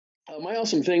My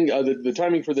awesome thing, the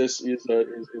timing for this is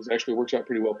actually works out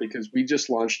pretty well because we just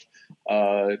launched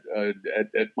at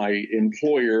my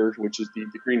employer, which is the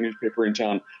green newspaper in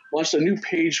town, launched a new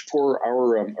page for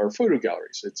our photo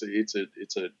galleries. It's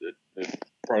a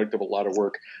product of a lot of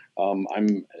work.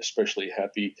 I'm especially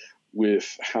happy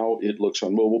with how it looks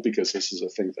on mobile because this is a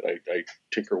thing that I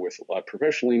tinker with a lot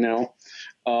professionally now.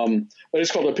 But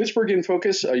it's called a Pittsburgh in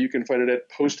Focus. You can find it at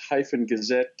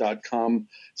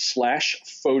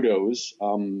post-gazette.com/photos.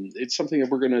 It's something that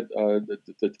we're going to,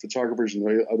 the photographers and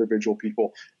the other visual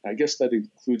people, I guess that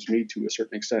includes me to a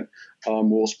certain extent,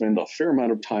 will spend a fair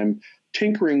amount of time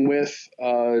tinkering with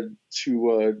to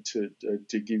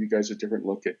give you guys a different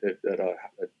look at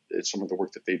some of the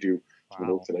work that they do, some of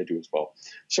the work that I do as well.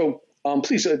 So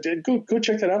please go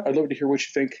check that out. I'd love to hear what you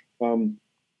think. And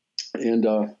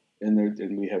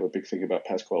we have a big thing about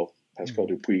Pascal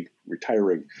Dupuis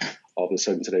retiring all of a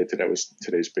sudden today. That was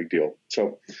today's big deal.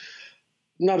 So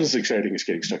not as exciting as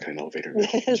getting stuck in an elevator. No,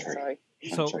 sorry.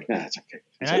 Sorry. Nah, it's okay.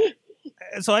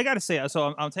 So I got to say,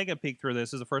 I'm taking a peek through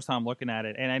this. This is the first time I'm looking at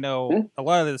it, and I know a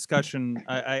lot of the discussion.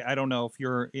 I don't know if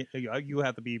you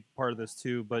have to be part of this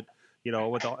too, but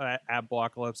with the ad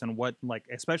blocalypse and what, like,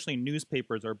 especially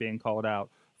newspapers are being called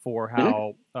out for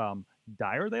how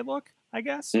dire they look, I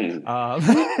guess.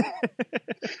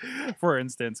 For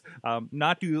instance,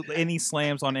 not do any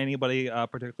slams on anybody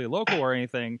particularly local or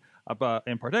anything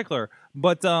in particular,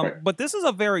 but this is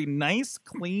a very nice,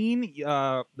 clean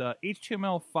the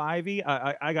HTML5e.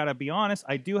 I gotta be honest,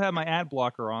 I do have my ad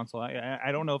blocker on, so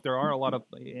I don't know if there are a lot of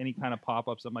any kind of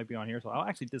pop-ups that might be on here, so I'll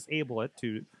actually disable it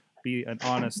to be an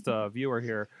honest viewer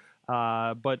here.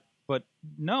 But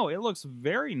no, it looks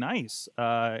very nice,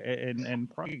 and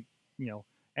probably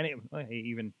and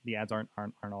even the ads aren't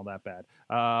all that bad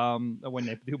when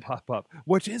they do pop up,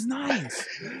 which is nice.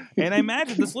 And I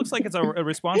imagine this looks like it's a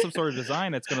responsive sort of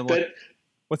design that's going to look.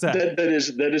 What's that?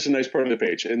 That is a nice part of the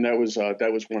page, and that was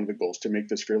one of the goals, to make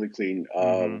this fairly clean.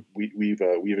 We've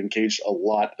engaged a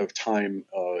lot of time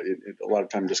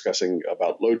discussing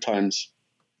about load times.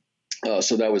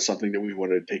 So that was something that we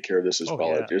wanted to take care of this as well.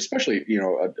 Yeah. Especially,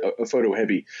 a photo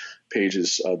heavy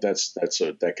pages,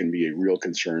 that can be a real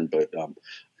concern, but I'm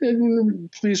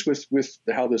pleased with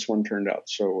how this one turned out.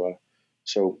 So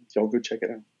y'all go check it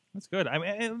out. That's good. I mean,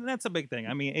 and that's a big thing.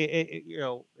 I mean,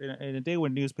 in a day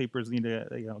when newspapers need to,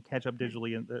 catch up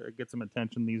digitally and get some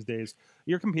attention these days,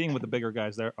 you're competing with the bigger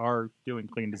guys that are doing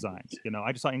clean designs.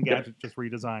 I just saw Engadget just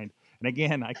redesigned, and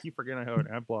again, I keep forgetting I have an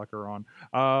ad blocker on.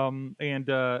 And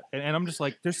I'm just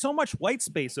like, there's so much white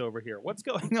space over here. What's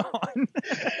going on?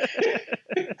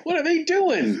 What are they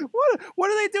doing? What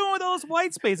are they doing with all this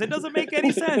white space? It doesn't make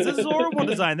any sense. This is horrible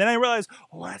design. Then I realized,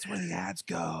 that's where the ads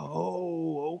go.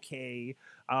 Oh, okay.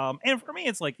 And for me,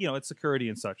 it's like, it's security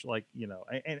and such, like,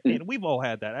 and we've all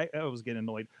had that. I was getting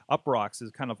annoyed. Uproxx is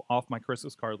kind of off my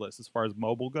Christmas card list as far as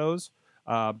mobile goes,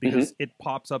 because it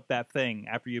pops up that thing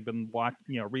after you've been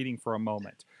reading for a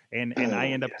moment, and I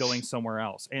end up going somewhere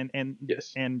else.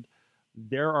 And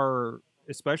there are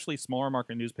especially smaller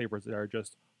market newspapers that are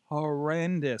just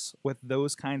horrendous with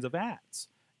those kinds of ads.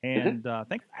 And I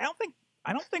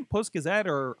don't think Post Gazette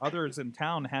or others in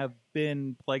town have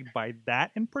been plagued by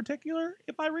that in particular,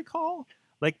 if I recall.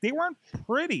 Like, they weren't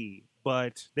pretty,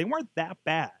 but they weren't that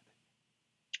bad.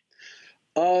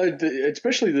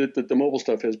 Especially the mobile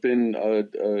stuff has been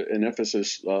an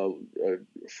emphasis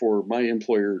for my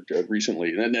employer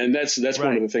recently, and that's right.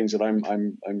 One of the things that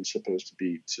I'm supposed to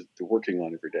be working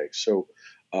on every day. So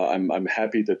I'm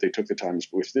happy that they took the time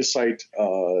with this site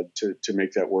to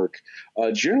make that work.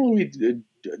 Generally,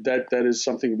 that is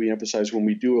something we emphasize when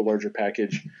we do a larger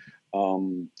package.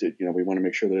 We want to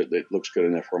make sure that it looks good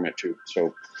in that format too.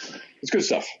 So it's good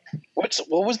stuff. What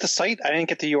was the site? I didn't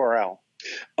get the URL.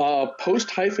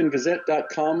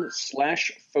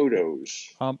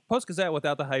 Post-gazette.com/photos. Post Gazette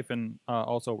without the hyphen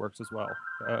also works as well.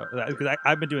 Because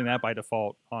I've been doing that by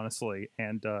default, honestly,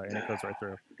 and it goes right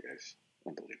through. Guys,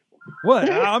 unbelievable.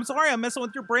 What? I'm sorry, I'm messing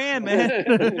with your brand, man.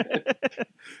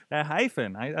 That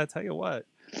hyphen, I tell you what,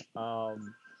 the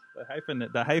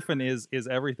hyphen is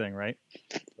everything, right?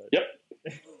 Yep.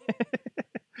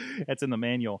 That's in the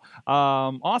manual.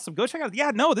 Awesome. Go check out.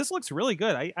 Yeah, no, this looks really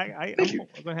good. I'm going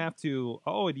to have to.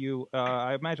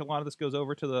 I imagine a lot of this goes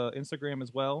over to the Instagram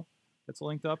as well. It's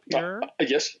linked up here.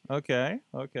 Yes. Okay.